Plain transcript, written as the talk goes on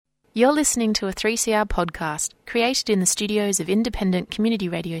You're listening to a 3CR podcast created in the studios of independent community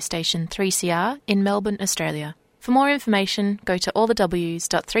radio station 3CR in Melbourne, Australia. For more information, go to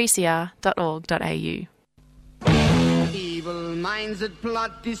allthews.3cr.org.au. Evil minds that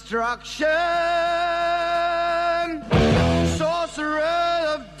plot destruction, sorcerer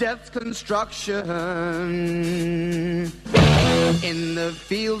of death's construction. In the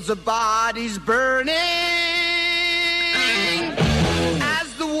fields of bodies burning,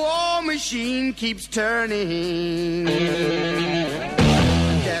 as the war machine keeps turning.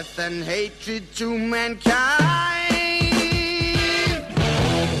 Death and hatred to mankind,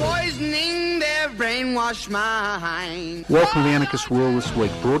 poisoning their brainwashed mind. Welcome to the Anarchist World This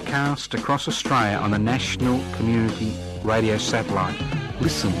Week, broadcast across Australia on the National Community Radio Satellite.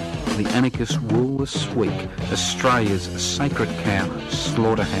 Listen to the Anarchist World This Week, Australia's sacred cow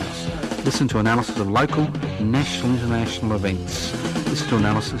slaughterhouse. Listen to analysis of local, national, international events. Listen to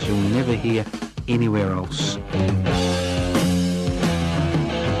analysis you'll never hear anywhere else.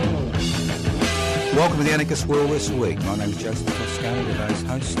 Welcome to the Anarchist World This Week. My name is Joseph Toscano, today's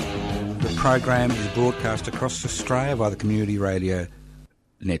host. The program is broadcast across Australia by the Community Radio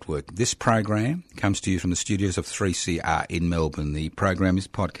Network. This program comes to you from the studios of 3CR in Melbourne. The program is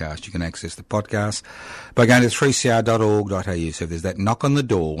podcast. You can access the podcast by going to 3cr.org.au. So if there's that knock on the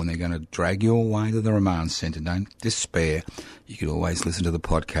door when they're going to drag you away to the remand centre, don't despair. You can always listen to the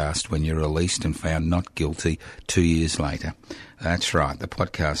podcast when you're released and found not guilty 2 years later. That's right, the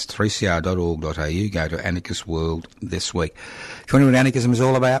podcast, 3cr.org.au. Go to Anarchist World This Week. If you wonder what anarchism is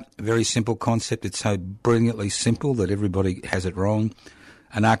all about, a very simple concept. It's so brilliantly simple that everybody has it wrong.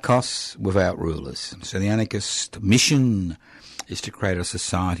 Anarchos without rulers. So the anarchist mission is to create a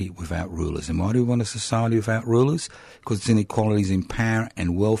society without rulers. And why do we want a society without rulers? Because it's inequalities in power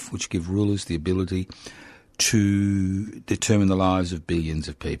and wealth which give rulers the ability to determine the lives of billions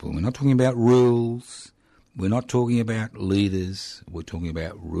of people. We're not talking about rules. We're not talking about leaders. We're talking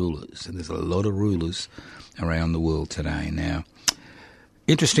about rulers. And there's a lot of rulers around the world today. Now,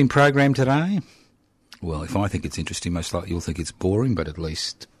 interesting program today. Well, if I think it's interesting, most likely you'll think it's boring, but at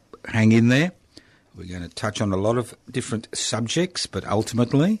least hang in there. We're going to touch on a lot of different subjects, but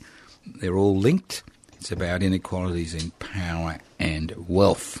ultimately they're all linked. It's about inequalities in power and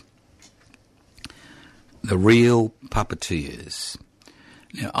wealth. The real puppeteers.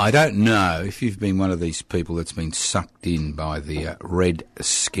 Now, I don't know if you've been one of these people that's been sucked in by the Red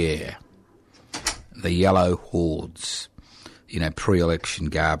Scare, the yellow hordes, pre-election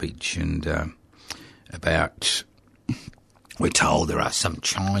garbage and about, we're told there are some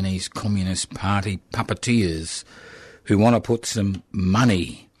Chinese Communist Party puppeteers who want to put some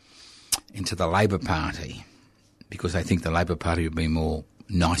money into the Labor Party because they think the Labor Party would be more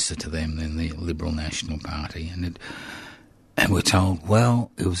nicer to them than the Liberal National Party. And we're told,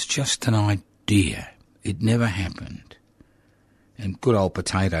 well, it was just an idea. It never happened. And good old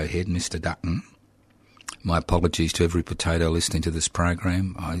potato head, Mr. Dutton, my apologies to every potato listening to this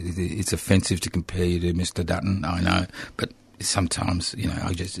program. It's offensive to compare you to Mr. Dutton, I know, but sometimes,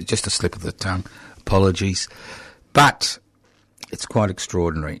 just a slip of the tongue. Apologies. But it's quite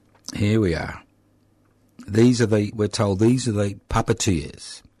extraordinary. Here we are. We're told these are the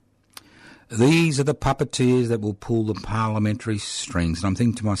puppeteers. These are the puppeteers that will pull the parliamentary strings. And I'm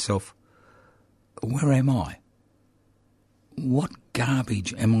thinking to myself, where am I? What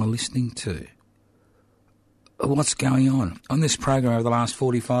garbage am I listening to? What's going on? On this program over the last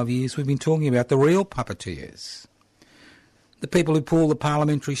 45 years, we've been talking about the real puppeteers. The people who pull the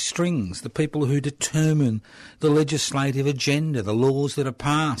parliamentary strings, the people who determine the legislative agenda, the laws that are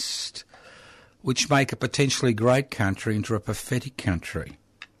passed, which make a potentially great country into a pathetic country.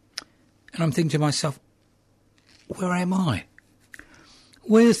 And I'm thinking to myself, where am I?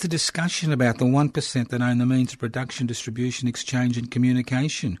 Where's the discussion about the 1% that own the means of production, distribution, exchange and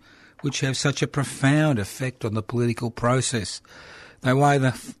communication, which have such a profound effect on the political process? The way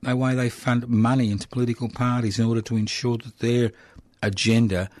they fund money into political parties in order to ensure that their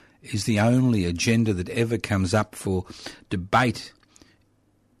agenda is the only agenda that ever comes up for debate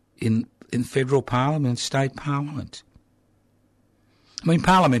in federal parliament and state parliament. I mean,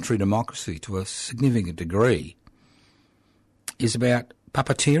 parliamentary democracy, to a significant degree, is about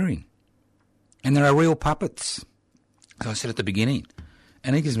puppeteering. And there are real puppets, as I said at the beginning.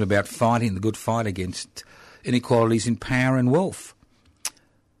 Anarchism is about fighting the good fight against inequalities in power and wealth.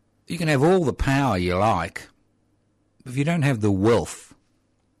 You can have all the power you like, but if you don't have the wealth,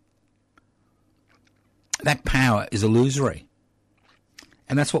 that power is illusory.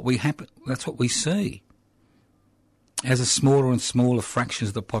 And that's what we see. As a smaller and smaller fractions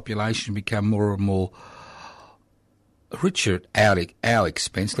of the population become more and more Richard, our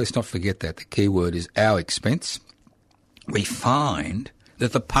expense, let's not forget that, the key word is our expense, we find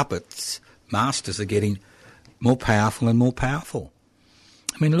that the puppets, masters, are getting more powerful and more powerful.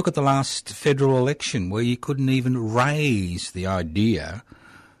 I mean, look at the last federal election where you couldn't even raise the idea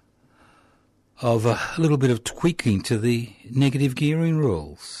of a little bit of tweaking to the negative gearing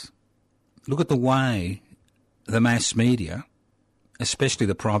rules. Look at the way the mass media, especially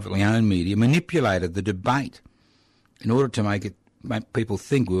the privately owned media, manipulated the debate in order to make people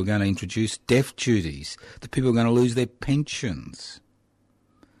think we were going to introduce death duties, that people were going to lose their pensions.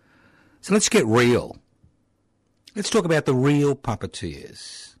 So let's get real. Let's talk about the real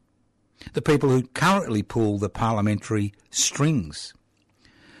puppeteers, the people who currently pull the parliamentary strings,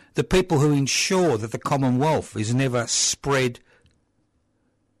 the people who ensure that the Commonwealth is never spread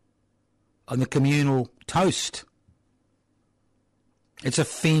on the communal toast. It's a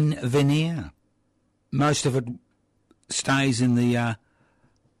thin veneer. Most of it stays in the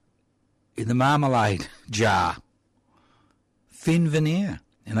marmalade jar. Thin veneer,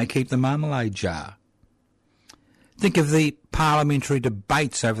 and they keep the marmalade jar. Think of the parliamentary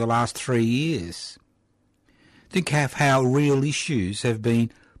debates over the last 3 years. Think of how real issues have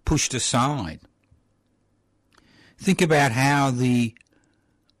been pushed aside. Think about how the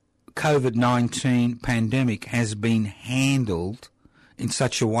COVID-19 pandemic has been handled in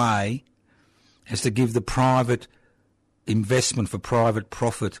such a way as to give the private investment for private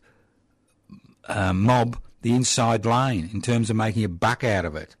profit mob the inside lane in terms of making a buck out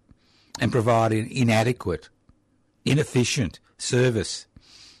of it and providing inadequate, inefficient service.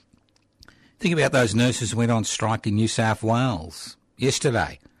 Think about those nurses who went on strike in New South Wales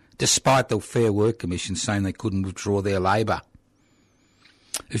yesterday, despite the Fair Work Commission saying they couldn't withdraw their labour,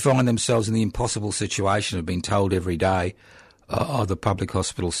 who find themselves in the impossible situation of being told every day, the public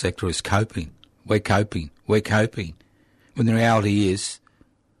hospital sector is coping. We're coping. When the reality is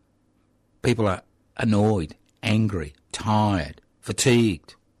people are annoyed, angry, tired,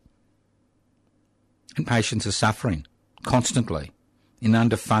 fatigued. And patients are suffering constantly in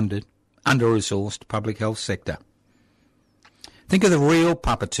underfunded, under-resourced public health sector. Think of the real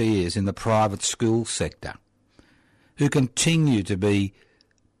puppeteers in the private school sector who continue to be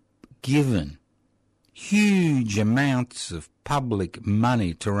given huge amounts of public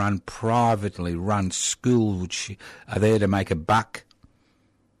money to run privately run schools which are there to make a buck.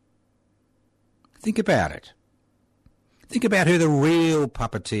 Think about it. Think about who the real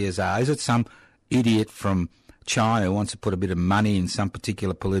puppeteers are. Is it some idiot from China who wants to put a bit of money in some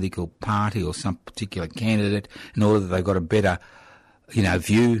particular political party or some particular candidate in order that they've got a better,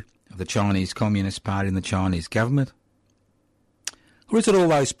 view of the Chinese Communist Party and the Chinese government? Or is it all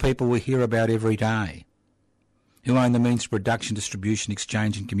those people we hear about every day who own the means of production, distribution,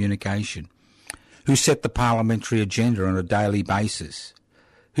 exchange and communication, who set the parliamentary agenda on a daily basis,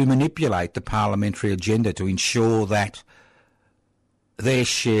 who manipulate the parliamentary agenda to ensure that their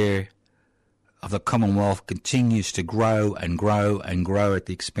share of the Commonwealth continues to grow and grow and grow at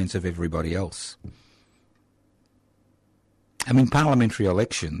the expense of everybody else? I mean, parliamentary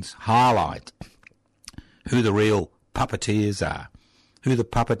elections highlight who the real puppeteers are, who the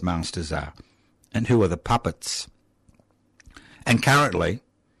puppet masters are, and who are the puppets. And currently,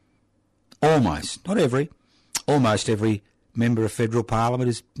 almost every member of federal parliament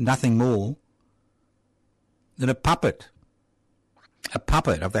is nothing more than a puppet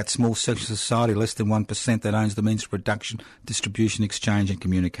of that small section of society, less than 1%, that owns the means of production, distribution, exchange and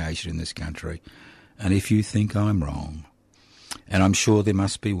communication in this country. And if you think I'm wrong, and I'm sure there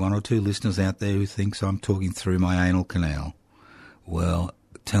must be one or two listeners out there who thinks I'm talking through my anal canal, well,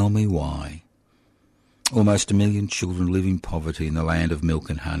 tell me why almost 1 million children live in poverty in the land of milk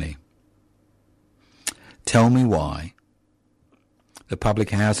and honey. Tell me why the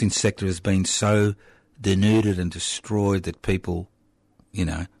public housing sector has been so denuded and destroyed that people,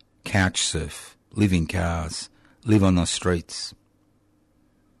 couch surf, live in cars, live on the streets.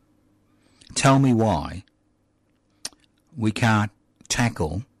 Tell me why we can't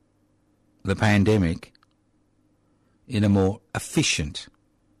tackle the pandemic in a more efficient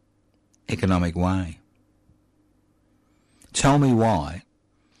economic way. Tell me why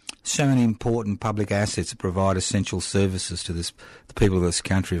so many important public assets that provide essential services to the people of this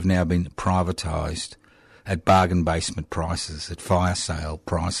country have now been privatised at bargain basement prices, at fire sale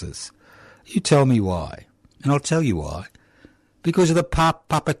prices. You tell me why, and I'll tell you why. Because of the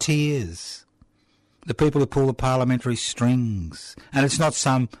puppeteers, the people who pull the parliamentary strings. And it's not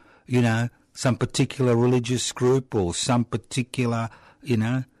some particular religious group or some particular,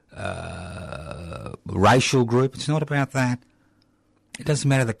 racial group. It's not about that. It doesn't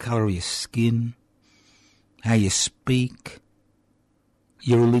matter the colour of your skin. how you speak,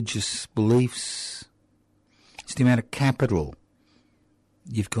 your religious beliefs. It's the amount of capital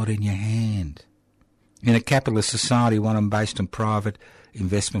you've got in your hand. In a capitalist society, one based on private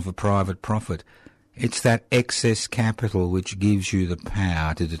investment for private profit, it's that excess capital which gives you the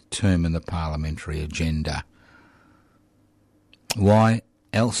power to determine the parliamentary agenda. Why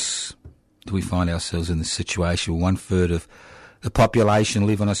else do we find ourselves in this situation where 1/3 of the population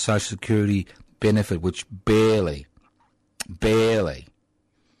live on a social security benefit which barely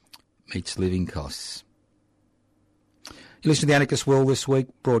meets living costs? You listen to the Anarchist World This Week,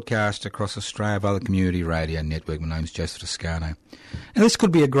 broadcast across Australia via the Community Radio Network. My name's Joseph Toscano. And this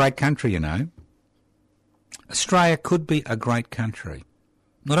could be a great country, you know. Australia could be a great country.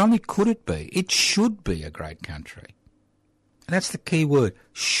 Not only could it should be a great country. And that's the key word,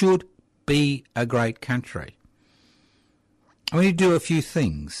 should be a great country. We need to do a few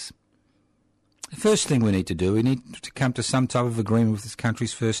things. The first thing we need to do, we need to come to some type of agreement with this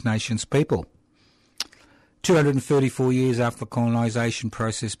country's First Nations people. 234 years after the colonisation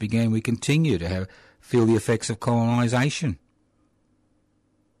process began, we continue to feel the effects of colonisation.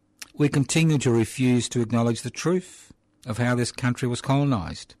 We continue to refuse to acknowledge the truth of how this country was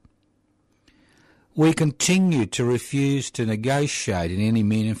colonised. We continue to refuse to negotiate in any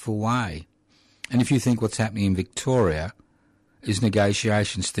meaningful way. And if you think what's happening in Victoria is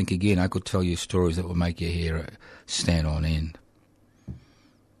negotiations, think again. I could tell you stories that will make your hair stand on end.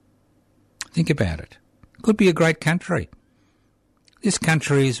 Think about it. Could be a great country. This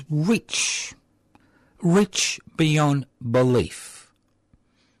country is rich beyond belief.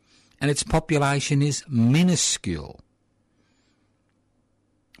 And its population is minuscule.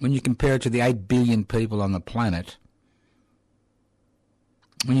 When you compare it to the 8 billion people on the planet,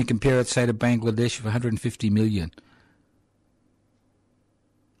 when you compare it, say, to Bangladesh of 150 million,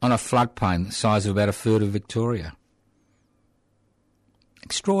 on a floodplain the size of about 1/3 of Victoria.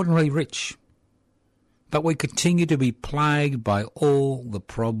 Extraordinarily rich. But we continue to be plagued by all the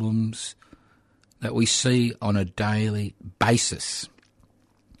problems that we see on a daily basis.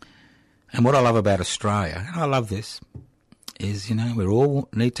 And what I love about Australia, and I love this, is, you know, we all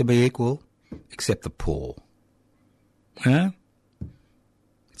need to be equal, except the poor. You know?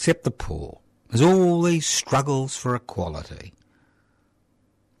 Except the poor. There's all these struggles for equality.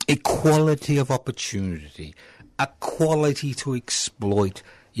 Equality of opportunity. Equality to exploit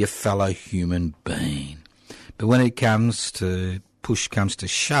your fellow human being. But when it comes to, push comes to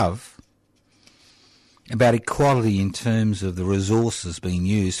shove, about equality in terms of the resources being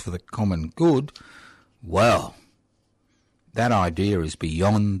used for the common good, well, that idea is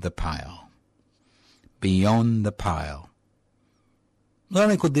beyond the pale. Beyond the pale. Not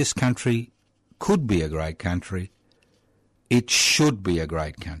only could this country be a great country, it should be a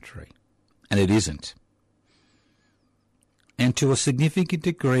great country. And it isn't. And to a significant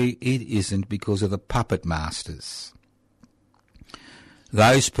degree, it isn't because of the puppet masters.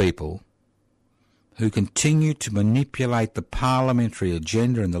 Those people who continue to manipulate the parliamentary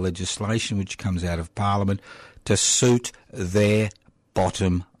agenda and the legislation which comes out of Parliament to suit their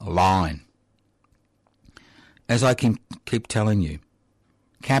bottom line. As I keep telling you,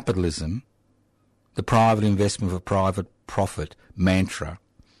 capitalism, the private investment for private profit mantra,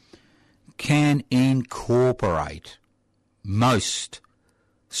 can incorporate most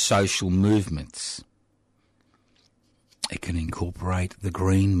social movements. It can incorporate the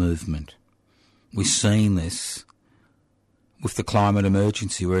green movement. We've seen this with the climate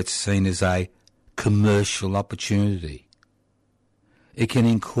emergency, where it's seen as a commercial opportunity. It can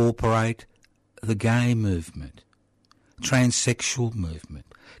incorporate the gay movement, transsexual movement.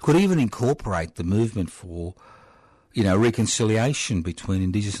 It could even incorporate the movement for, you know, reconciliation between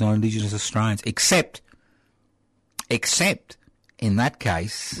Indigenous and non-Indigenous Australians, except in that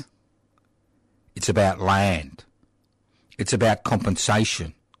case, it's about land. It's about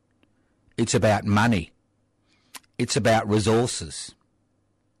compensation. It's about money. It's about resources.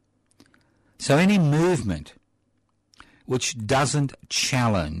 So any movement which doesn't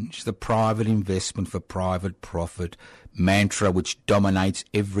challenge the private investment for private profit mantra which dominates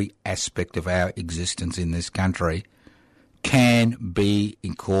every aspect of our existence in this country can be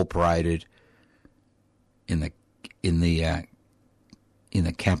incorporated in the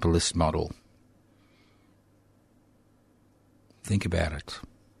capitalist model. Think about it.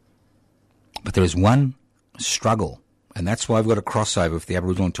 But there is one struggle, and that's why we've got a crossover with the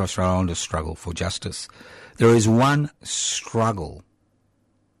Aboriginal and Torres Strait Islander struggle for justice. There is one struggle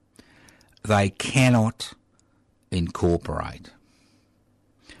they cannot incorporate.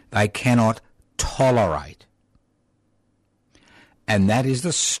 They cannot tolerate. And that is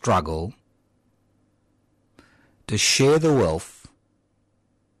the struggle to share the wealth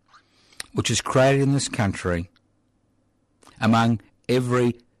which is created in this country among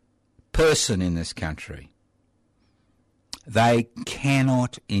every person in this country. They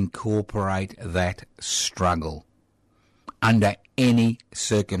cannot incorporate that struggle under any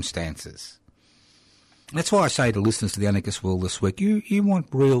circumstances. That's why I say to listeners to the Anarchist World this week, you want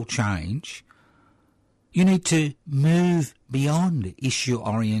real change, you need to move beyond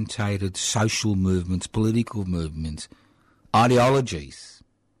issue-orientated social movements, political movements, ideologies.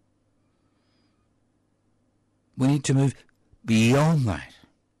 We need to move beyond that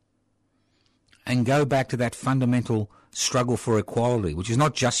and go back to that fundamental struggle for equality, which is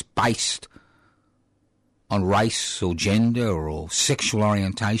not just based on race or gender or sexual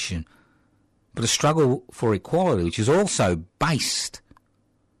orientation, but a struggle for equality which is also based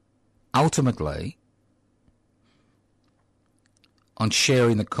ultimately on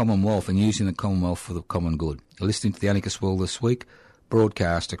sharing the Commonwealth and using the Commonwealth for the common good. You're listening to the Anarchist World this week,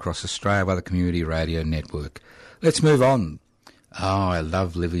 broadcast across Australia by the Community Radio Network. Let's move on. Oh, I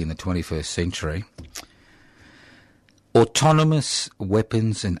love living in the 21st century. Autonomous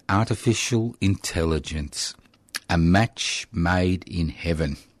weapons and artificial intelligence. A match made in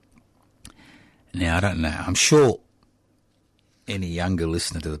heaven. Now, I don't know. I'm sure any younger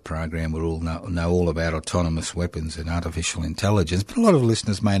listener to the program will all know all about autonomous weapons and artificial intelligence, but a lot of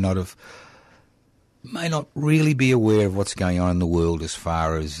listeners may not really be aware of what's going on in the world as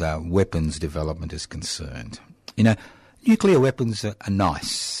far as weapons development is concerned. You know, nuclear weapons are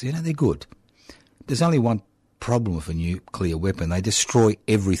nice. You know, they're good. There's only one problem with a nuclear weapon. They destroy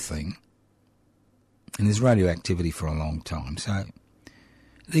everything. And there's radioactivity for a long time. So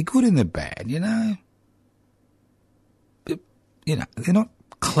they're good and they're bad, you know. But, you know, they're not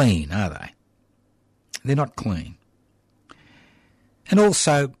clean, are they? They're not clean. And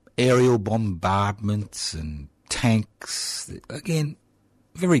also aerial bombardments and tanks, again,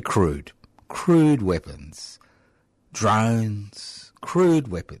 very crude. Crude weapons. Drones, crude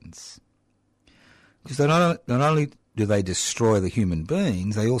weapons. Because not only do they destroy the human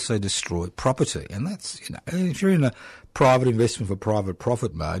beings, they also destroy property. And that's, you know, if you're in a private investment for private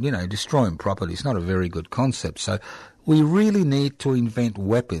profit mode, you know, destroying property is not a very good concept. So we really need to invent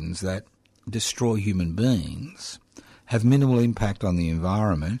weapons that destroy human beings, have minimal impact on the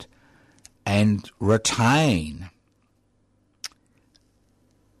environment, and retain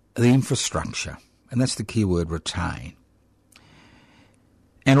the infrastructure. And that's the key word, retain.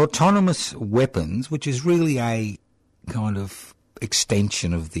 And autonomous weapons, which is really a kind of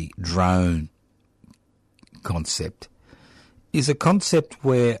extension of the drone concept, is a concept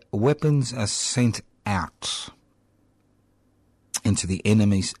where weapons are sent out into the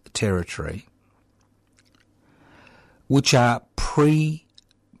enemy's territory, which are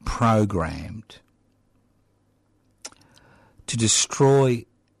pre-programmed to destroy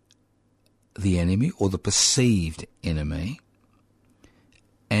the enemy or the perceived enemy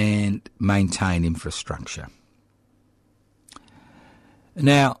and maintain infrastructure.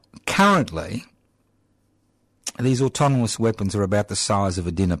 Now, currently, these autonomous weapons are about the size of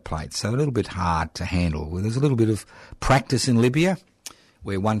a dinner plate, so a little bit hard to handle. Well, there's a little bit of practice in Libya,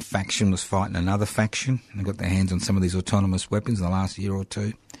 where one faction was fighting another faction and got their hands on some of these autonomous weapons in the last year or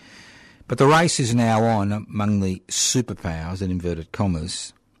two. But the race is now on among the superpowers, in inverted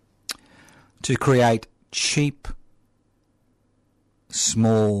commas, to create cheap,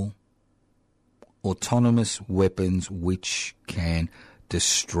 small, autonomous weapons which can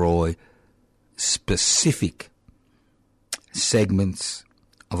destroy specific segments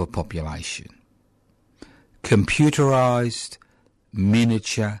of a population. Computerized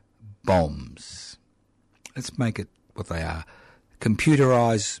miniature bombs. Let's make it what they are.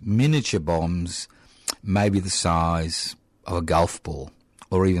 Computerized miniature bombs, maybe the size of a golf ball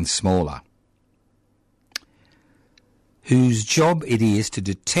or even smaller, whose job it is to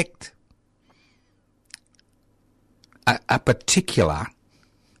detect a particular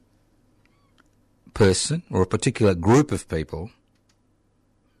person or a particular group of people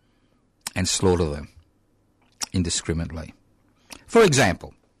and slaughter them indiscriminately. For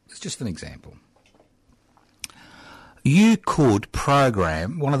example, it's just an example. You could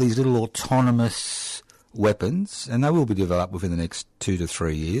program one of these little autonomous weapons, and they will be developed within the next 2 to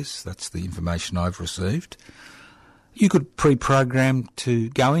 3 years. That's the information I've received. You could pre-program to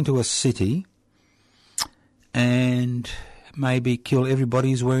go into a city and maybe kill everybody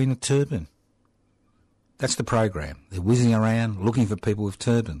who's wearing a turban. That's the program. They're whizzing around looking for people with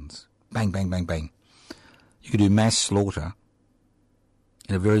turbans. Bang, bang, bang, bang. You could do mass slaughter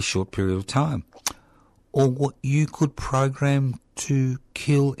in a very short period of time. Or what you could program to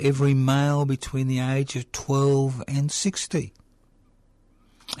kill every male between the age of 12 and 60.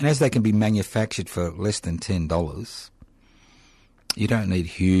 And as they can be manufactured for less than $10, you don't need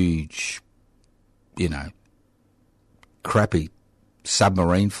huge, crappy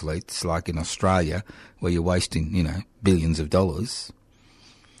submarine fleets like in Australia where you're wasting, billions of dollars.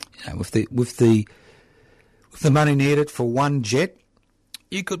 With the money needed for one jet,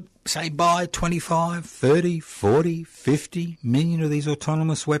 you could, say, buy 25, 30, 40, 50 million of these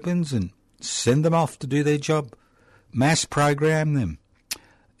autonomous weapons and send them off to do their job. Mass program them.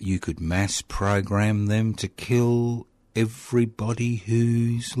 You could mass program them to kill everybody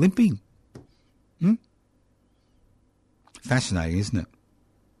who's limping. Fascinating, isn't it?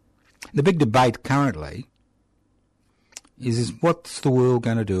 The big debate currently is what's the world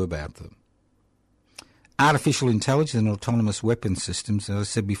going to do about them? Artificial intelligence and autonomous weapon systems, as I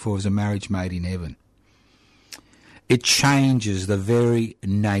said before, is a marriage made in heaven. It changes the very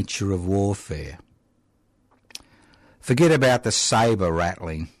nature of warfare. Forget about the sabre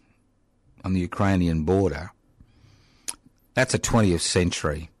rattling on the Ukrainian border. That's a 20th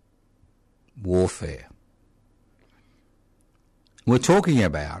century warfare. We're talking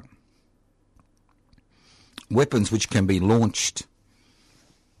about weapons which can be launched,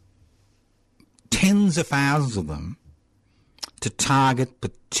 tens of thousands of them, to target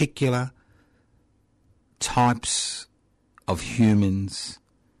particular types of humans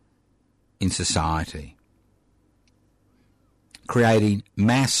in society, creating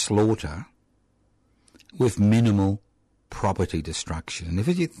mass slaughter with minimal property destruction. And if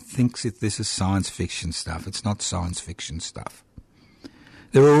you think that this is science fiction stuff, it's not science fiction stuff.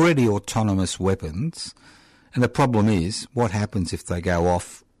 There are already autonomous weapons, and the problem is, what happens if they go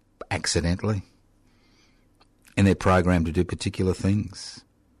off accidentally and they're programmed to do particular things?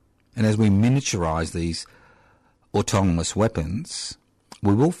 And as we miniaturise these autonomous weapons,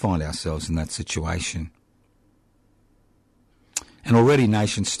 we will find ourselves in that situation. And already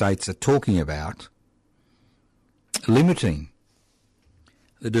nation-states are talking about limiting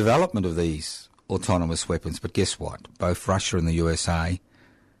the development of these autonomous weapons. But guess what? Both Russia and the USA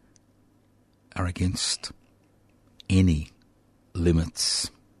are against any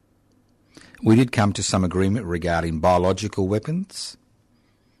limits. We did come to some agreement regarding biological weapons.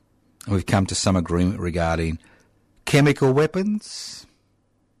 We've come to some agreement regarding chemical weapons.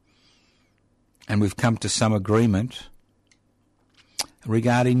 And we've come to some agreement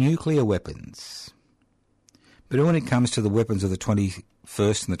regarding nuclear weapons. But when it comes to the weapons of the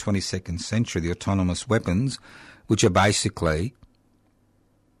 21st and the 22nd century, the autonomous weapons, which are basically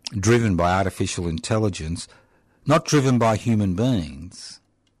driven by artificial intelligence, not driven by human beings,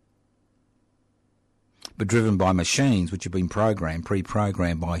 but driven by machines which have been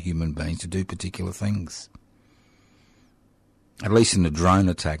pre-programmed by human beings to do particular things. At least in a drone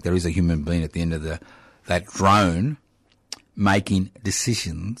attack, there is a human being at the end of that drone making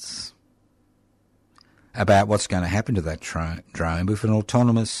decisions about what's going to happen to that drone. But with an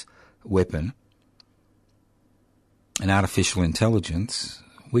autonomous weapon and artificial intelligence,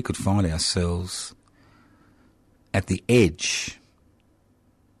 we could find ourselves at the edge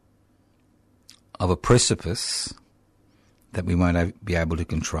of a precipice that we won't be able to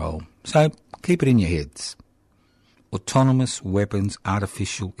control. So keep it in your heads. Autonomous weapons,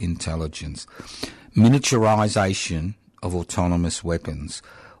 artificial intelligence, miniaturisation of autonomous weapons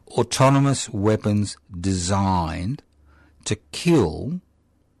designed to kill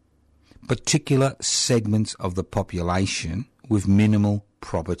particular segments of the population with minimal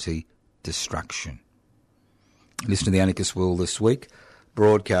property destruction. Listen to the Anarchist World This Week,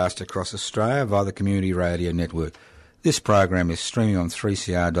 broadcast across Australia via the Community Radio Network. This program is streaming on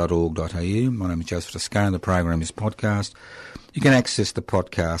 3cr.org.au. My name is Joseph Toscano. The program is podcast. You can access the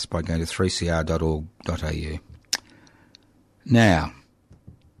podcast by going to 3cr.org.au. Now,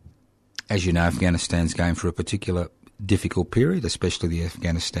 as you know, Afghanistan's going through a particular difficult period, especially the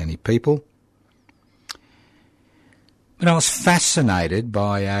Afghanistani people. But I was fascinated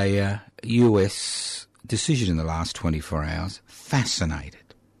by a US decision in the last 24 hours.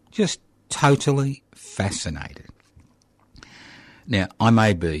 Fascinated. Just totally fascinated. Now, I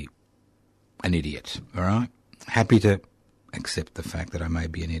may be an idiot, all right? Happy to accept the fact that I may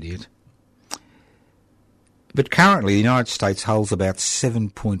be an idiot. But currently, the United States holds about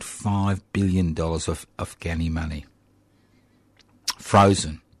 $7.5 billion of Afghani money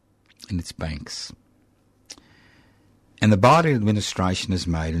frozen in its banks. And the Biden administration has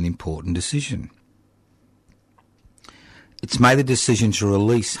made an important decision. It's made the decision to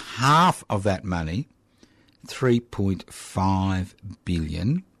release half of that money, $3.5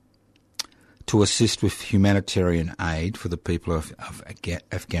 billion, to assist with humanitarian aid for the people of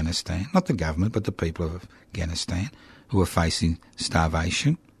Afghanistan, not the government, but the people of Afghanistan who are facing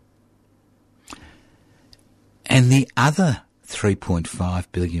starvation. And the other 3.5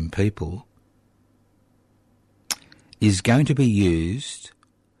 billion people is going to be used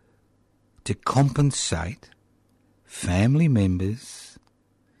to compensate family members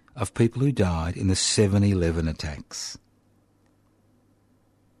of people who died in the 7/11 attacks.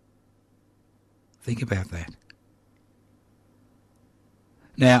 Think about that.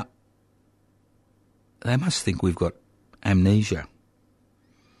 Now, they must think we've got amnesia.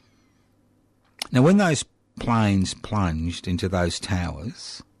 Now, when those planes plunged into those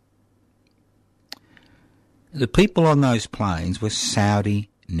towers, the people on those planes were Saudi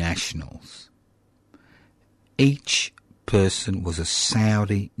nationals. Each person was a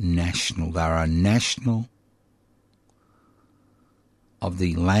Saudi national. They are a national of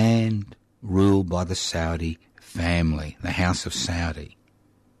the land ruled by the Saudi family, the House of Saudi.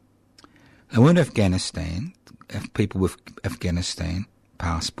 They weren't Afghanistan, people with Afghanistan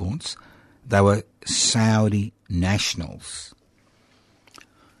passports. They were Saudi nationals.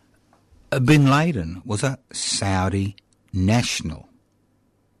 Bin Laden was a Saudi national.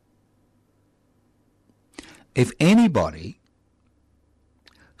 If anybody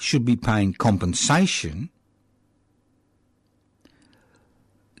should be paying compensation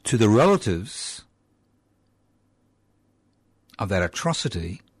to the relatives of that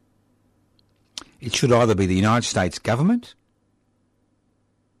atrocity, it should either be the United States government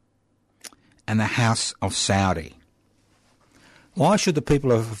and the House of Saudi. Why should the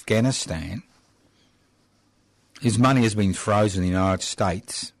people of Afghanistan, whose money has been frozen in the United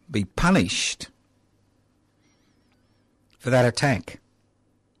States, be punished for that attack?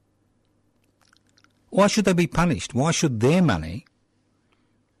 Why should they be punished? Why should their money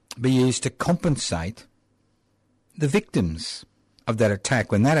be used to compensate the victims of that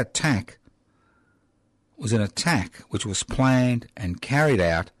attack, when that attack was an attack which was planned and carried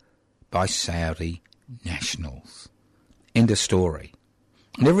out by Saudi nationals? End of story.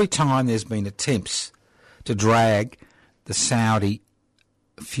 And every time there's been attempts to drag the Saudi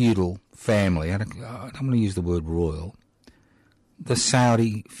feudal family, I don't want to use the word royal, the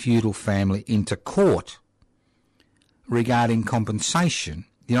Saudi feudal family into court regarding compensation,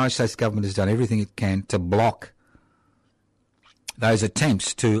 the United States government has done everything it can to block those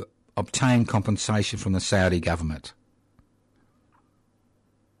attempts to obtain compensation from the Saudi government.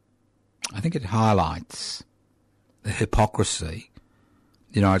 I think it highlights the hypocrisy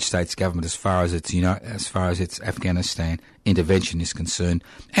the United States government as far as its Afghanistan intervention is concerned,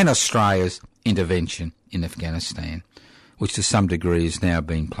 and Australia's intervention in Afghanistan, which to some degree is now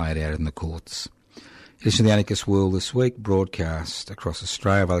being played out in the courts. Listen to the Anarchist World This Week, broadcast across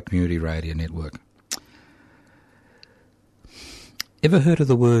Australia by the Community Radio Network. Ever heard of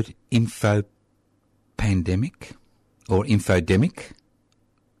the word info-pandemic or infodemic?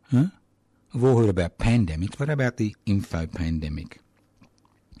 Huh? We've all heard about pandemics, but how about the info-pandemic?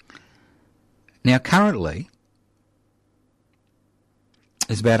 Now, currently,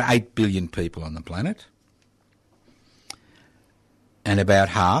 there's about 8 billion people on the planet, and about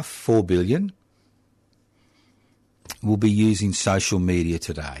half, 4 billion, will be using social media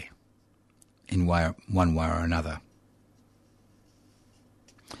today in one way or another.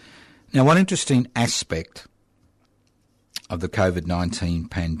 Now, one interesting aspect of the COVID-19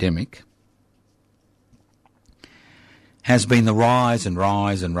 pandemic has been the rise and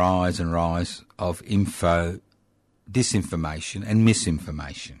rise and rise and rise of disinformation and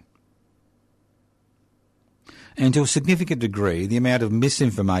misinformation. And to a significant degree, the amount of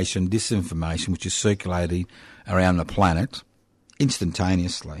misinformation, disinformation which is circulating around the planet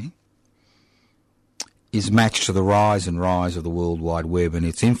instantaneously is matched to the rise and rise of the World Wide Web and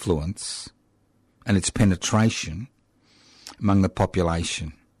its influence and its penetration among the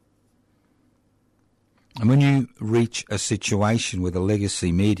population. And when you reach a situation where the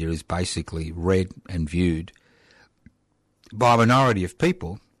legacy media is basically read and viewed by a minority of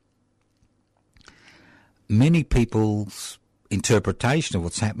people, many people's interpretation of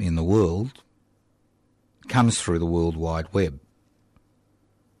what's happening in the world comes through the World Wide Web.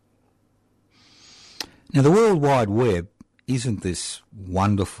 Now, the World Wide Web isn't this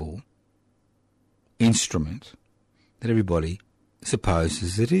wonderful instrument that everybody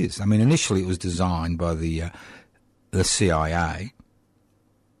supposes it is. I mean, initially it was designed by the CIA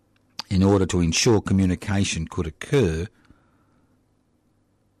in order to ensure communication could occur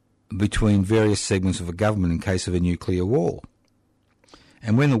between various segments of a government in case of a nuclear war.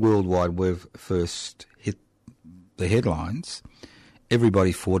 And when the World Wide Web first hit the headlines,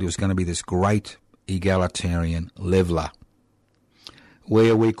 everybody thought he was going to be this great egalitarian leveller,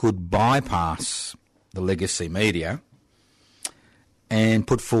 where we could bypass the legacy media and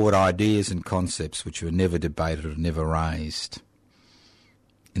put forward ideas and concepts which were never debated or never raised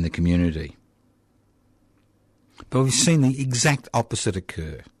in the community. But we've seen the exact opposite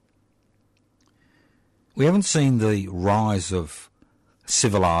occur. We haven't seen the rise of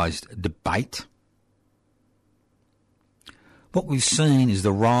civilised debate. What we've seen is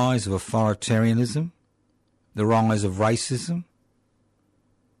the rise of authoritarianism, the rise of racism,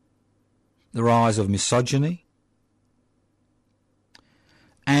 the rise of misogyny,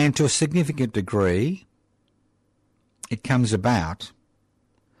 and to a significant degree, it comes about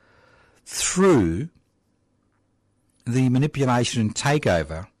through the manipulation and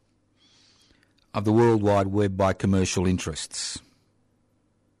takeover of the World Wide Web by commercial interests.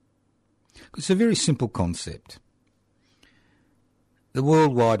 It's a very simple concept. The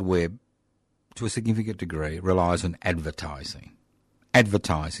World Wide Web, to a significant degree, relies on advertising.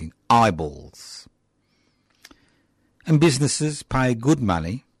 Advertising, eyeballs. And businesses pay good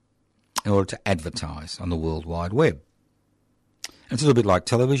money in order to advertise on the World Wide Web. And it's a little bit like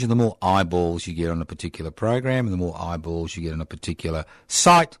television. The more eyeballs you get on a particular program and the more eyeballs you get on a particular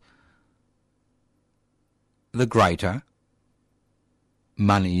site, the greater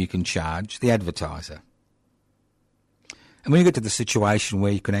money you can charge the advertiser. And when you get to the situation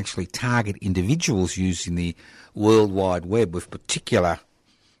where you can actually target individuals using the World Wide Web with particular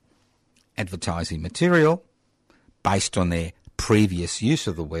advertising material based on their previous use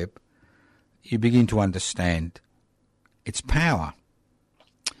of the web, you begin to understand its power.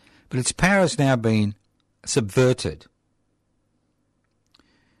 But its power has now been subverted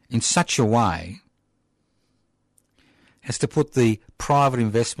in such a way as to put the private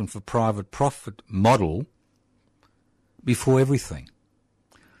investment for private profit model before everything.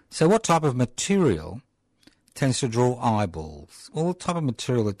 So what type of material tends to draw eyeballs? Well, the type of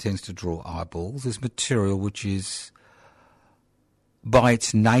material that tends to draw eyeballs is material which is, by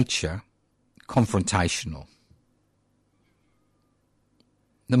its nature, confrontational.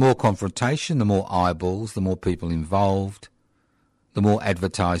 The more confrontation, the more eyeballs, the more people involved, the more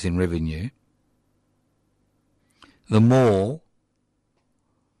advertising revenue, the more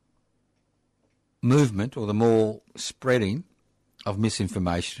movement or the more spreading of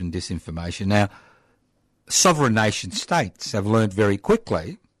misinformation and disinformation. Now, sovereign nation states have learned very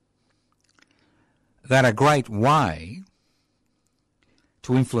quickly that a great way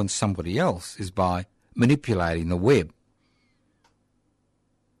to influence somebody else is by manipulating the web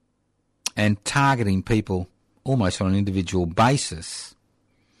and targeting people almost on an individual basis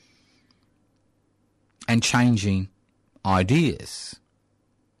and changing ideas.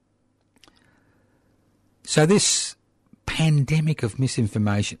 So this pandemic of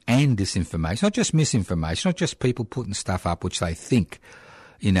misinformation and disinformation, not just misinformation, not just people putting stuff up which they think,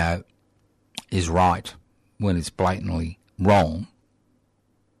 is right when it's blatantly wrong,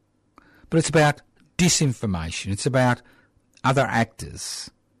 but it's about disinformation. It's about other actors,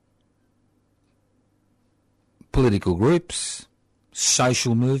 political groups,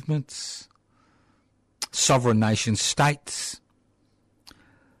 social movements, sovereign nation states,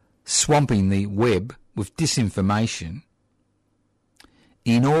 swamping the web with disinformation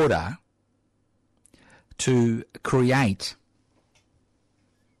in order to create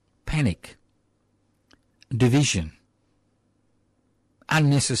panic, division,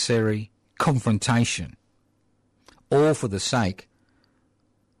 unnecessary confrontation, all for the sake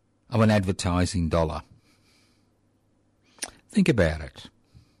of an advertising dollar. Think about it.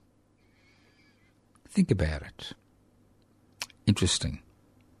 Think about it. Interesting.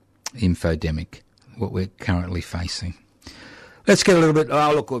 Infodemic, what we're currently facing. Let's get a little bit,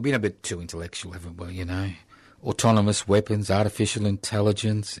 we've been a bit too intellectual, haven't we, Autonomous weapons, artificial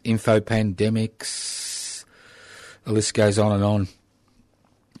intelligence, infopandemics, the list goes on and on.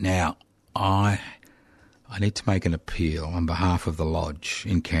 Now, I need to make an appeal on behalf of the Lodge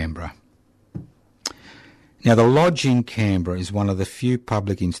in Canberra. Now, the Lodge in Canberra is one of the few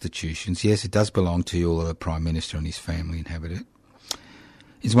public institutions, yes, it does belong to all of the Prime Minister and his family inhabit it,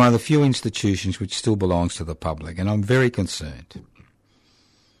 is one of the few institutions which still belongs to the public, and I'm very concerned.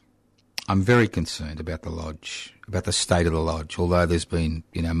 I'm very concerned about the Lodge, about the state of the Lodge, although there's been,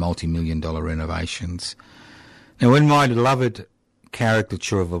 multi-million-dollar renovations. Now, when my beloved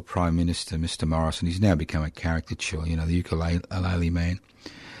caricature of a Prime Minister, Mr Morrison, he's now become a caricature, the ukulele man,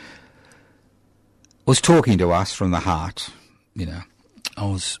 was talking to us from the heart, I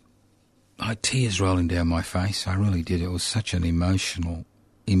had tears rolling down my face. I really did. It was such an emotional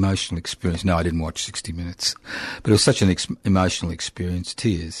emotional experience. No, I didn't watch 60 Minutes, but it was such an emotional experience,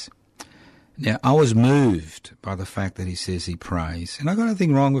 tears. Now, I was moved by the fact that he says he prays, and I've got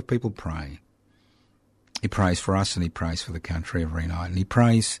nothing wrong with people praying. He prays for us and he prays for the country every night, and he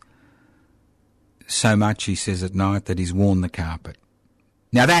prays so much, he says at night, that he's worn the carpet.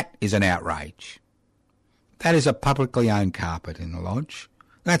 Now, that is an outrage. That is a publicly owned carpet in the lodge.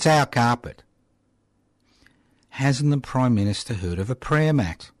 That's our carpet. Hasn't the Prime Minister heard of a prayer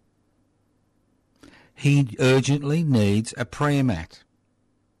mat? He urgently needs a prayer mat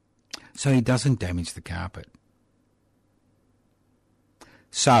so he doesn't damage the carpet.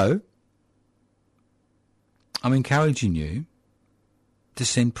 So, I'm encouraging you to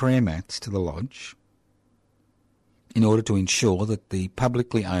send prayer mats to the lodge in order to ensure that the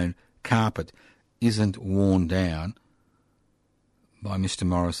publicly owned carpet isn't worn down by Mr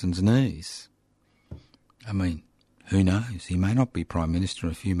Morrison's knees. I mean, who knows? He may not be Prime Minister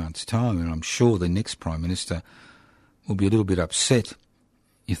in a few months' time, and I'm sure the next Prime Minister will be a little bit upset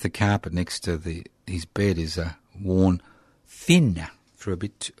if the carpet next to his bed is worn thin for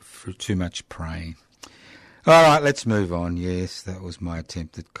too much praying. All right, let's move on. Yes, that was my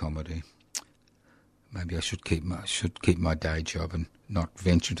attempt at comedy. Maybe I should keep my day job and not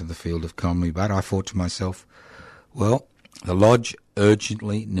venture into the field of comedy. But I thought to myself, well, the lodge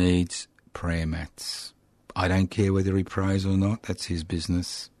urgently needs prayer mats. I don't care whether he prays or not. That's his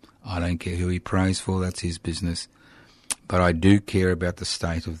business. I don't care who he prays for. That's his business. But I do care about the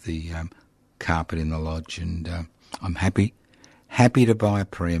state of the carpet in the lodge, and I'm happy to buy a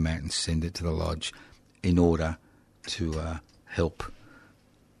prayer mat and send it to the lodge in order to help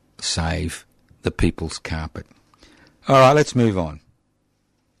save the people's carpet. All right, let's move on.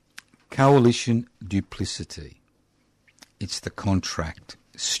 Coalition duplicity. It's the contract.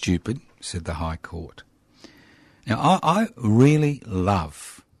 Stupid, said the High Court. Now, I really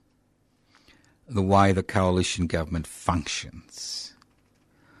love the way the coalition government functions,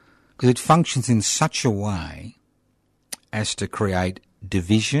 because it functions in such a way as to create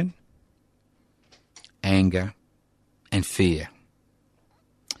division, anger and fear.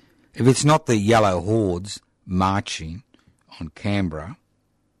 If it's not the yellow hordes marching on Canberra,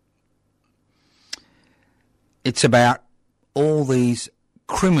 it's about all these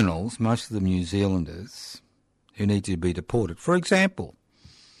criminals, most of them New Zealanders, who need to be deported. For example,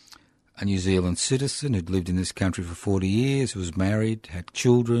 a New Zealand citizen who'd lived in this country for 40 years, who was married, had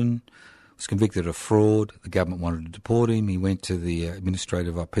children, was convicted of fraud. The government wanted to deport him. He went to the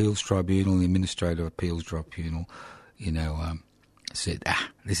Administrative Appeals Tribunal. The Administrative Appeals Tribunal, said,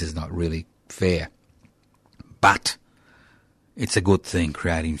 this is not really fair. But it's a good thing,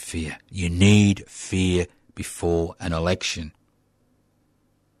 creating fear. You need fear before an election.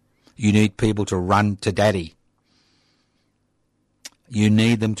 You need people to run to daddy. You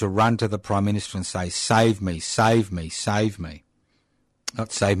need them to run to the Prime Minister and say, save me, save me, save me.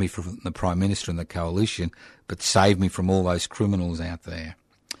 Not save me from the Prime Minister and the coalition, but save me from all those criminals out there.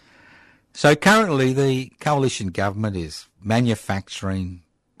 So currently the coalition government is manufacturing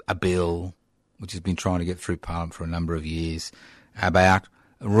a bill, which has been trying to get through Parliament for a number of years, about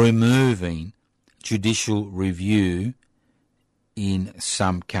removing judicial review in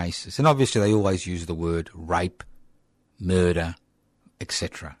some cases. And obviously they always use the word rape, murder,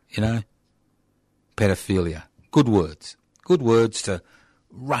 etc., pedophilia. Good words to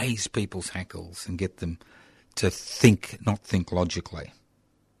raise people's hackles and get them to not think logically.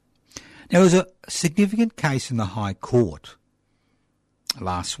 Now, there was a significant case in the High Court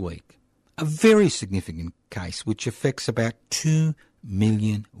last week, a very significant case which affects about 2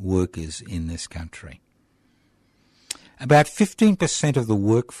 million workers in this country. About 15% of the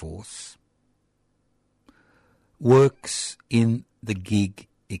workforce works in the gig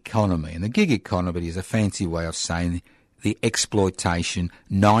economy. And the gig economy is a fancy way of saying the exploitation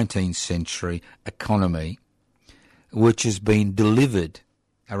 19th century economy, which has been delivered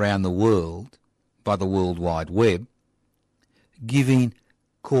around the world by the World Wide Web, giving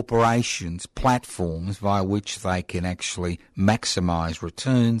corporations platforms via which they can actually maximise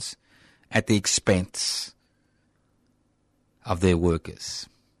returns at the expense of their workers.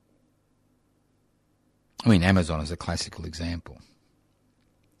 I mean, Amazon is a classical example.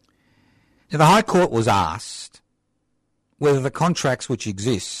 Now, the High Court was asked whether the contracts which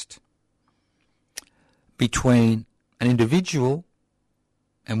exist between an individual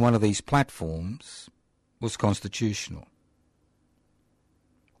and one of these platforms was constitutional.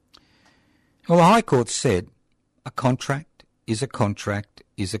 Well, the High Court said a contract is a contract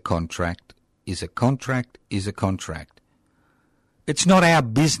is a contract is a contract is a contract. It's not our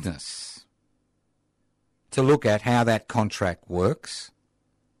business to look at how that contract works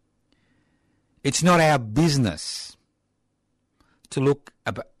It's not our business to look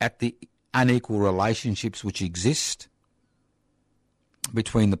at the unequal relationships which exist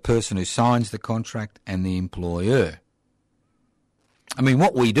between the person who signs the contract and the employer. I mean,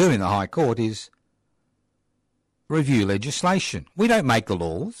 what we do in the High Court is review legislation. We don't make the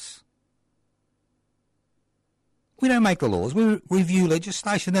laws. We don't make the laws. We review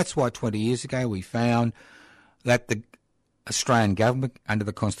legislation. That's why 20 years ago we found that the Australian government, under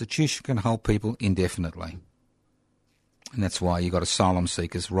the Constitution, can hold people indefinitely. And that's why you got asylum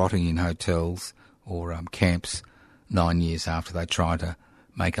seekers rotting in hotels or camps 9 years after they tried to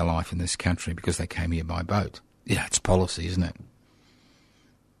make a life in this country because they came here by boat. Yeah, it's policy, isn't it?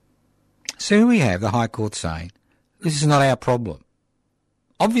 So here we have the High Court saying, this is not our problem.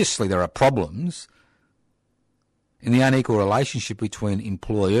 Obviously there are problems in the unequal relationship between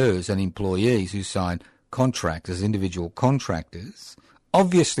employers and employees who sign contracts as individual contractors.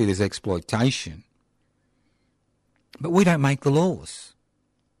 Obviously there's exploitation. But we don't make the laws.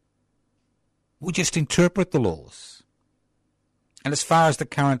 We just interpret the laws. And as far as the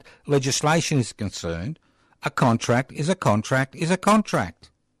current legislation is concerned, a contract is a contract is a contract.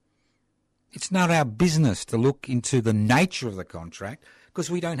 It's not our business to look into the nature of the contract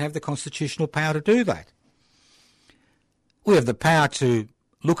because we don't have the constitutional power to do that. We have the power to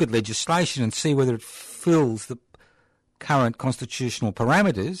look at legislation and see whether it fills the current constitutional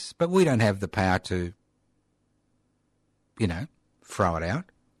parameters, but we don't have the power to, throw it out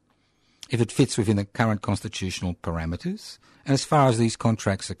if it fits within the current constitutional parameters. And as far as these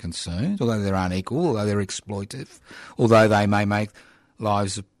contracts are concerned, although they're unequal, although they're exploitive, although they may make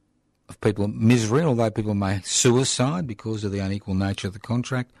lives of people misery, although people may suicide because of the unequal nature of the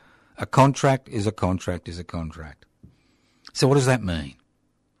contract, a contract is a contract is a contract. So what does that mean?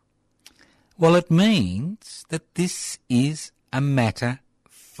 Well, it means that this is a matter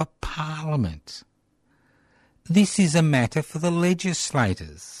for Parliament. This is a matter for the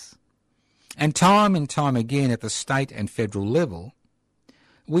legislators. And time again at the state and federal level,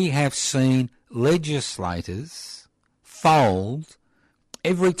 we have seen legislators fold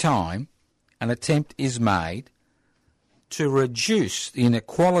every time an attempt is made to reduce the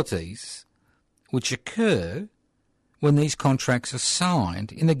inequalities which occur when these contracts are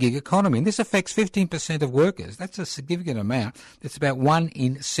signed in the gig economy. And this affects 15% of workers. That's a significant amount. It's about 1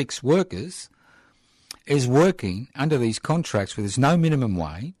 in 6 workers is working under these contracts where there's no minimum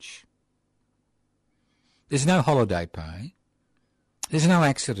wage, there's no holiday pay, there's no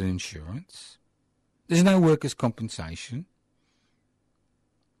accident insurance, there's no workers' compensation,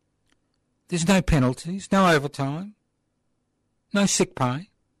 there's no penalties, no overtime, no sick pay.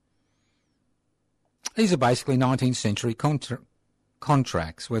 These are basically 19th century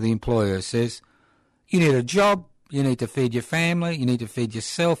contracts where the employer says, you need a job, you need to feed your family, you need to feed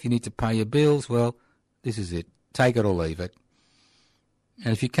yourself, you need to pay your bills. Well, this is it. Take it or leave it.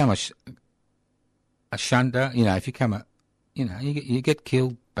 And if you come a shunter, if you come you get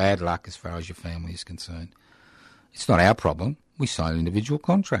killed, bad luck as far as your family is concerned. It's not our problem. We sign an individual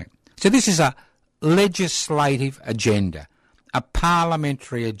contract. So this is a legislative agenda, a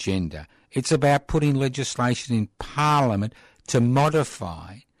parliamentary agenda. It's about putting legislation in Parliament to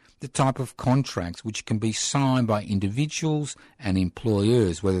modify the type of contracts which can be signed by individuals and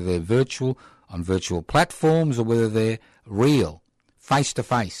employers, whether they're virtual, on virtual platforms, or whether they're real,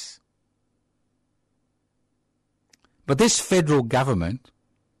 face-to-face. But this federal government,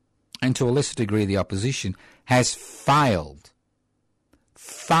 and to a lesser degree the opposition, has failed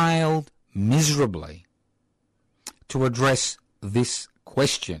miserably to address this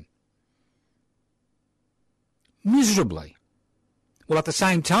question. Miserably. Well, at the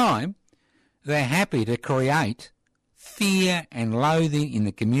same time, they're happy to create fear and loathing in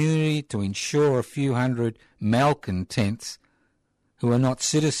the community to ensure a few hundred malcontents who are not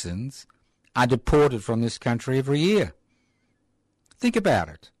citizens are deported from this country every year. Think about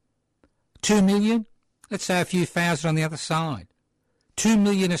it. 2 million? Let's say a few thousand on the other side. 2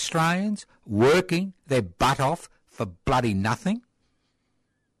 million Australians working their butt off for bloody nothing.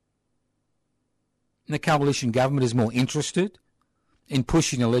 And the coalition government is more interested in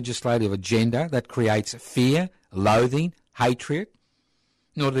pushing a legislative agenda that creates fear, loathing, hatred,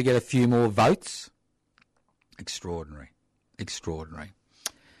 in order to get a few more votes. Extraordinary.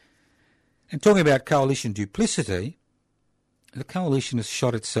 And talking about coalition duplicity, the coalition has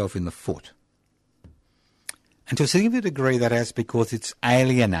shot itself in the foot. And to a significant degree that has because it's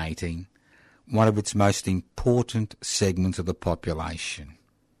alienating one of its most important segments of the population.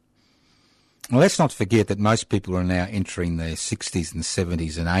 Well, let's not forget that most people who are now entering their 60s and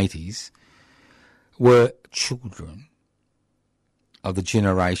 70s and 80s were children of the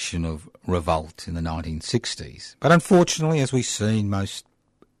generation of revolt in the 1960s. But unfortunately, as we see in most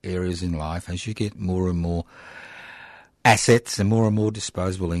areas in life, as you get more and more assets and more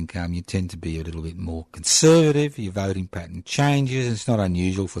disposable income, you tend to be a little bit more conservative. Your voting pattern changes. It's not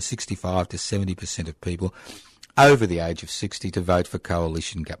unusual for 65 to 70% of people over the age of 60 to vote for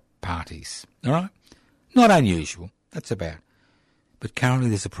coalition parties. All right? Not unusual. That's about. But currently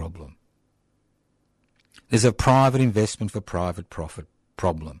there's a problem. There's a private investment for private profit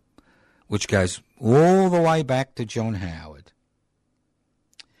problem, which goes all the way back to John Howard,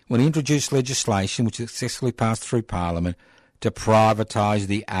 when he introduced legislation which successfully passed through Parliament to privatise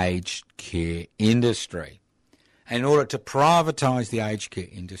the aged care industry. And in order to privatise the aged care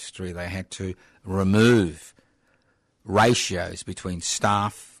industry, they had to remove ratios between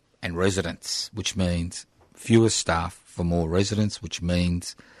staff and residents, which means fewer staff for more residents, which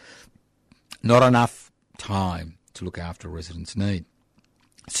means not enough time to look after a resident's need.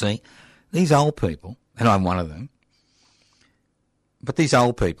 See, these old people, and I'm one of them, but these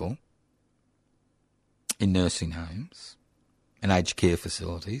old people in nursing homes and aged care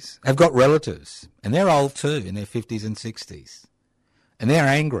facilities have got relatives, and they're old too, in their 50s and 60s, and they're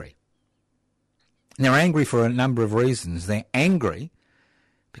angry. And they're angry for a number of reasons. They're angry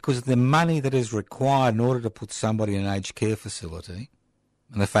because of the money that is required in order to put somebody in an aged care facility,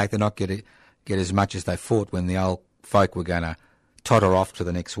 and the fact they're not get as much as they thought when the old folk were going to totter off to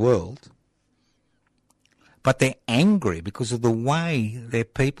the next world. But they're angry because of the way their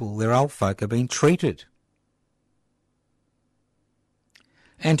old folk, are being treated.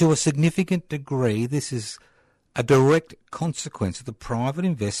 And to a significant degree, this is a direct consequence of the private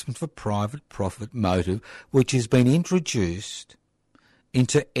investment for private profit motive, which has been introduced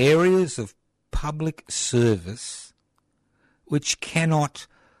into areas of public service which cannot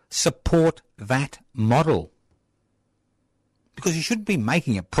support that model. Because you shouldn't be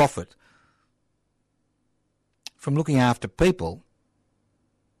making a profit from looking after people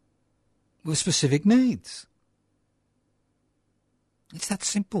with specific needs. It's that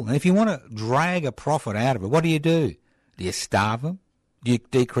simple. And if you want to drag a profit out of it, what do? Do you starve them? Do you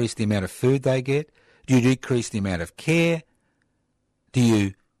decrease the amount of food they get? Do you decrease the amount of care? Do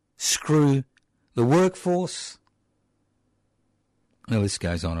you screw the workforce? The list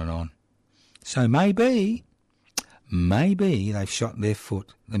goes on and on. So maybe they've shot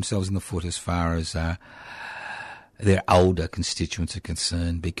themselves in the foot as far as their older constituents are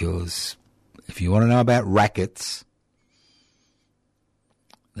concerned, because if you want to know about rackets,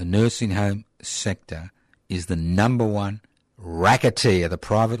 the nursing home sector is the number one racketeer. The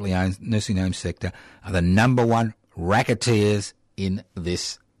privately owned nursing home sector are the number one racketeers in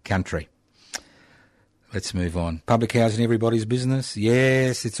this country. Let's move on. Public housing, everybody's business?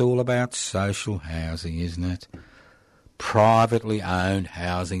 Yes, it's all about social housing, isn't it? Privately owned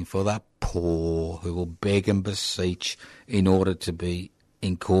housing for the poor who will beg and beseech in order to be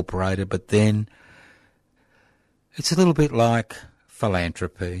incorporated. But then it's a little bit like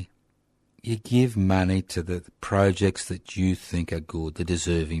philanthropy. You give money to the projects that you think are good, the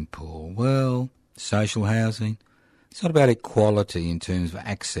deserving poor. Well, social housing, it's not about equality in terms of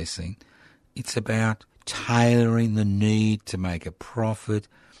accessing. It's about tailoring the need to make a profit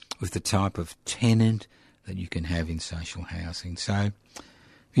with the type of tenant that you can have in social housing. So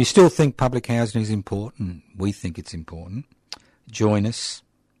if you still think public housing is important, we think it's important, join us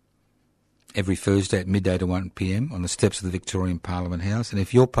every Thursday at midday to 1 p.m. on the steps of the Victorian Parliament House. And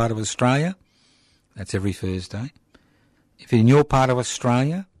if you're part of Australia, that's every Thursday. If in your part of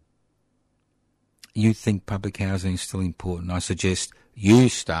Australia you think public housing is still important, I suggest you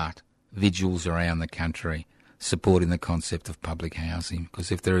start vigils around the country supporting the concept of public housing, because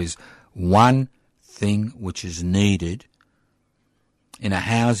if there is one thing which is needed in a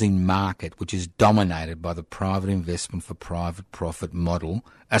housing market which is dominated by the private investment for private profit model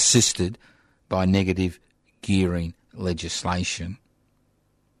assisted by negative gearing legislation,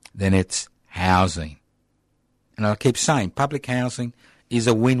 then it's housing. And I keep saying public housing is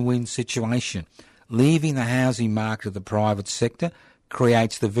a win-win situation. Leaving the housing market to the private sector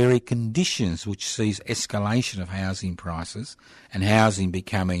creates the very conditions which sees escalation of housing prices and housing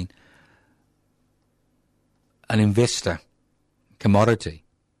becoming an investor commodity,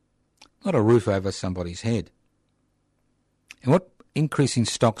 not a roof over somebody's head. And what increasing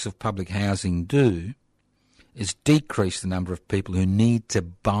stocks of public housing do is decrease the number of people who need to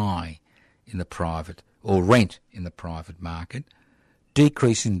buy in the private or rent in the private market.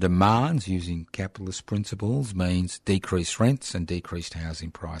 Decreasing demands using capitalist principles means decreased rents and decreased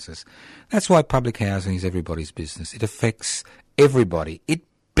housing prices. That's why public housing is everybody's business. It affects everybody. It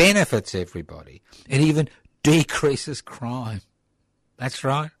benefits everybody. It even decreases crime. That's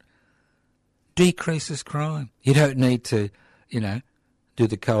right. Decreases crime. You don't need to, do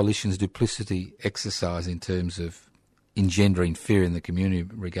the coalition's duplicity exercise in terms of engendering fear in the community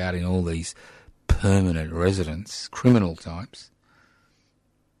regarding all these permanent residents, criminal types.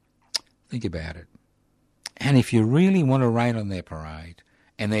 Think about it. And if you really want to rain on their parade,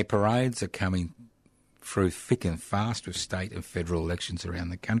 and their parades are coming through thick and fast with state and federal elections around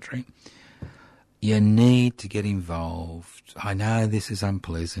the country, you need to get involved. I know this is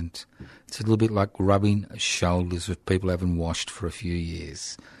unpleasant. It's a little bit like rubbing shoulders with people who haven't washed for a few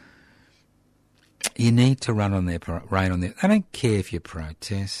years. You need to rain on their. They don't care if you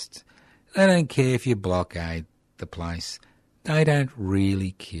protest. They don't care if you blockade the place. They don't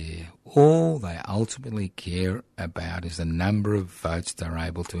really care. All they ultimately care about is the number of votes they're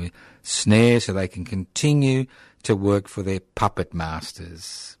able to snare so they can continue to work for their puppet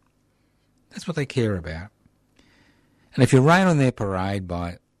masters. That's what they care about. And if you rain on their parade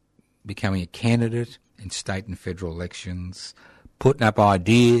by becoming a candidate in state and federal elections, putting up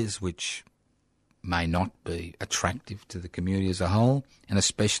ideas which may not be attractive to the community as a whole, and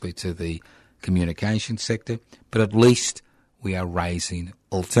especially to the communication sector, but at least we are raising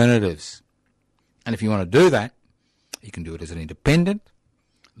alternatives. And if you want to do that, you can do it as an independent,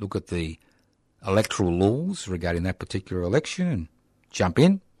 look at the electoral laws regarding that particular election and jump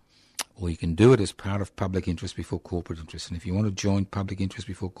in, or you can do it as part of public interest before corporate interest. And if you want to join public interest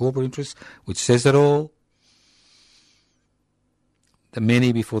before corporate interest, which says it all, the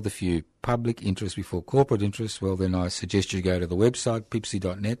many before the few, public interest before corporate interest, well then I suggest you go to the website,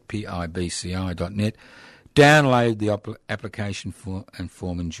 pibci.net, pibci.net, download the application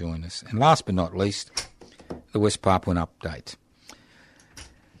form and join us. And last but not least, the West Papuan update.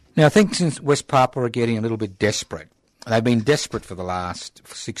 Now I think since West Papua are getting a little bit desperate, they've been desperate for the last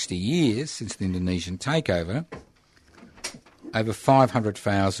 60 years since the Indonesian takeover. Over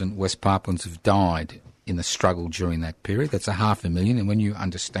 500,000 West Papuans have died in the struggle during that period. That's 500,000. And when you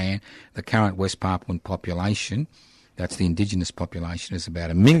understand the current West Papuan population, that's the indigenous population, is about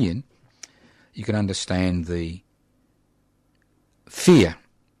 1 million, you can understand the fear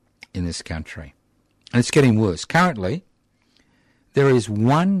in this country. And it's getting worse. Currently, there is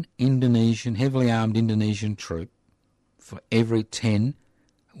one Indonesian, heavily armed Indonesian troop for every 10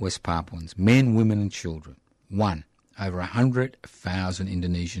 West Papuans, men, women and children. One. Over 100,000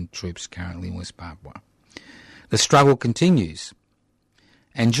 Indonesian troops currently in West Papua. The struggle continues.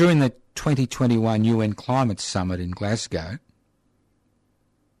 And during the 2021 UN Climate Summit in Glasgow,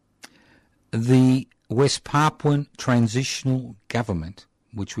 the West Papuan Transitional Government,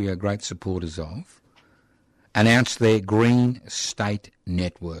 which we are great supporters of, announced their Green State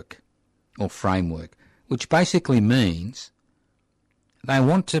Network, or framework, which basically means they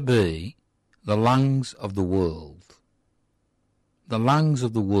want to be the lungs of the world. The lungs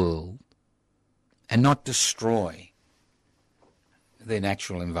of the world, and not destroy their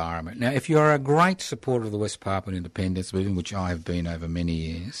natural environment. Now, if you're a great supporter of the West Papuan independence movement, which I have been over many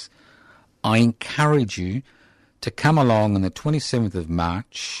years, I encourage you to come along on the 27th of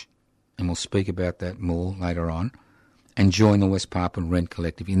March, and we'll speak about that more later on, and join the West Papuan Rent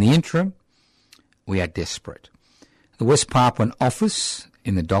Collective. In the interim, we are desperate. The West Papuan office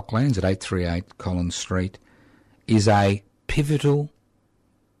in the Docklands at 838 Collins Street is a pivotal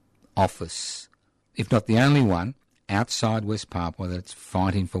office, if not the only one, outside West Papua that's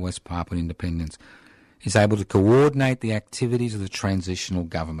fighting for West Papuan independence, is able to coordinate the activities of the transitional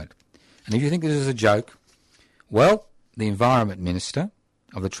government. And if you think this is a joke, well, the Environment Minister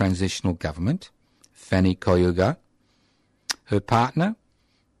of the transitional government, Fanny Koyuga, her partner,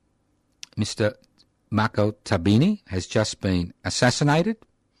 Mr. Mako Tabini, has just been assassinated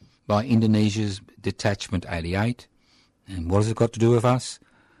by Indonesia's Detachment 88. And what has it got to do with us?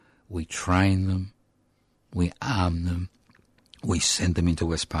 We train them, we arm them, we send them into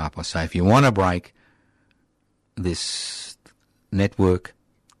West Papua. So if you want to break this network,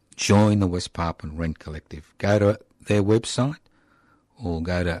 join the West Papuan Rent Collective. Go to their website or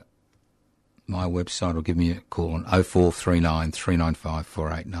go to my website or give me a call on 0439 395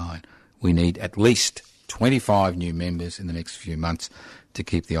 489. We need at least 25 new members in the next few months to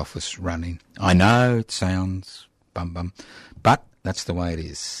keep the office running. I know it sounds bum, but that's the way it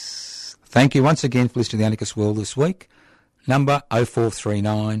is. Thank you once again for listening to the Anarchist World this week. Number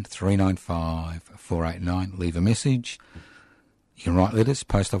 0439 395 489. Leave a message. You can write letters,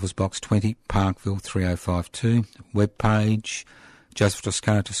 Post Office Box 20, Parkville 3052. Web page, Joseph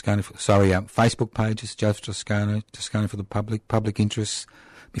Toscano, Facebook pages, Joseph Toscano for the public interests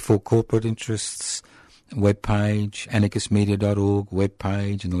before corporate interests. Web page, anarchistmedia.org, web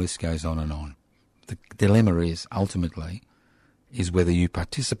page, and the list goes on and on. The dilemma is, ultimately, is whether you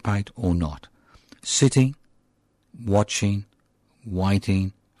participate or not. Sitting, watching,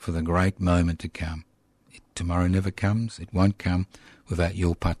 waiting for the great moment to come. Tomorrow never comes. It won't come without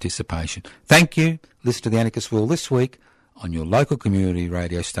your participation. Thank you. Listen to the Anarchist World this week on your local community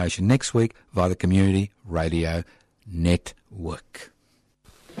radio station, next week via the Community Radio Network.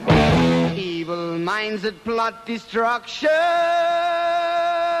 Evil minds that plot destruction,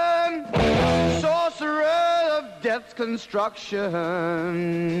 sorcerer of death's construction.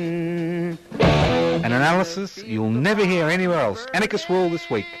 An analysis you'll never hear anywhere else. Anarchist World this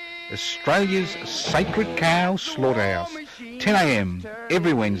week. Australia's sacred cow slaughterhouse. 10 a.m.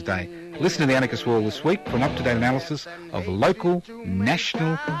 every Wednesday. Listen to the Anarchist World this week for an up-to-date analysis of local,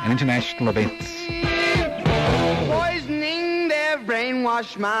 national and international events. Poisoning their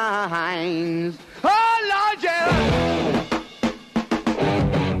brainwashed minds. Oh, Lord, yeah.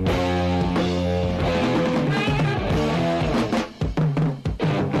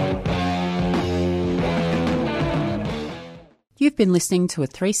 You've been listening to a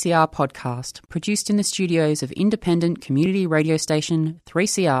 3CR podcast produced in the studios of independent community radio station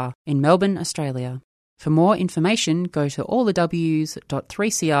 3CR in Melbourne, Australia. For more information, go to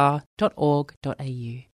allthews.3cr.org.au.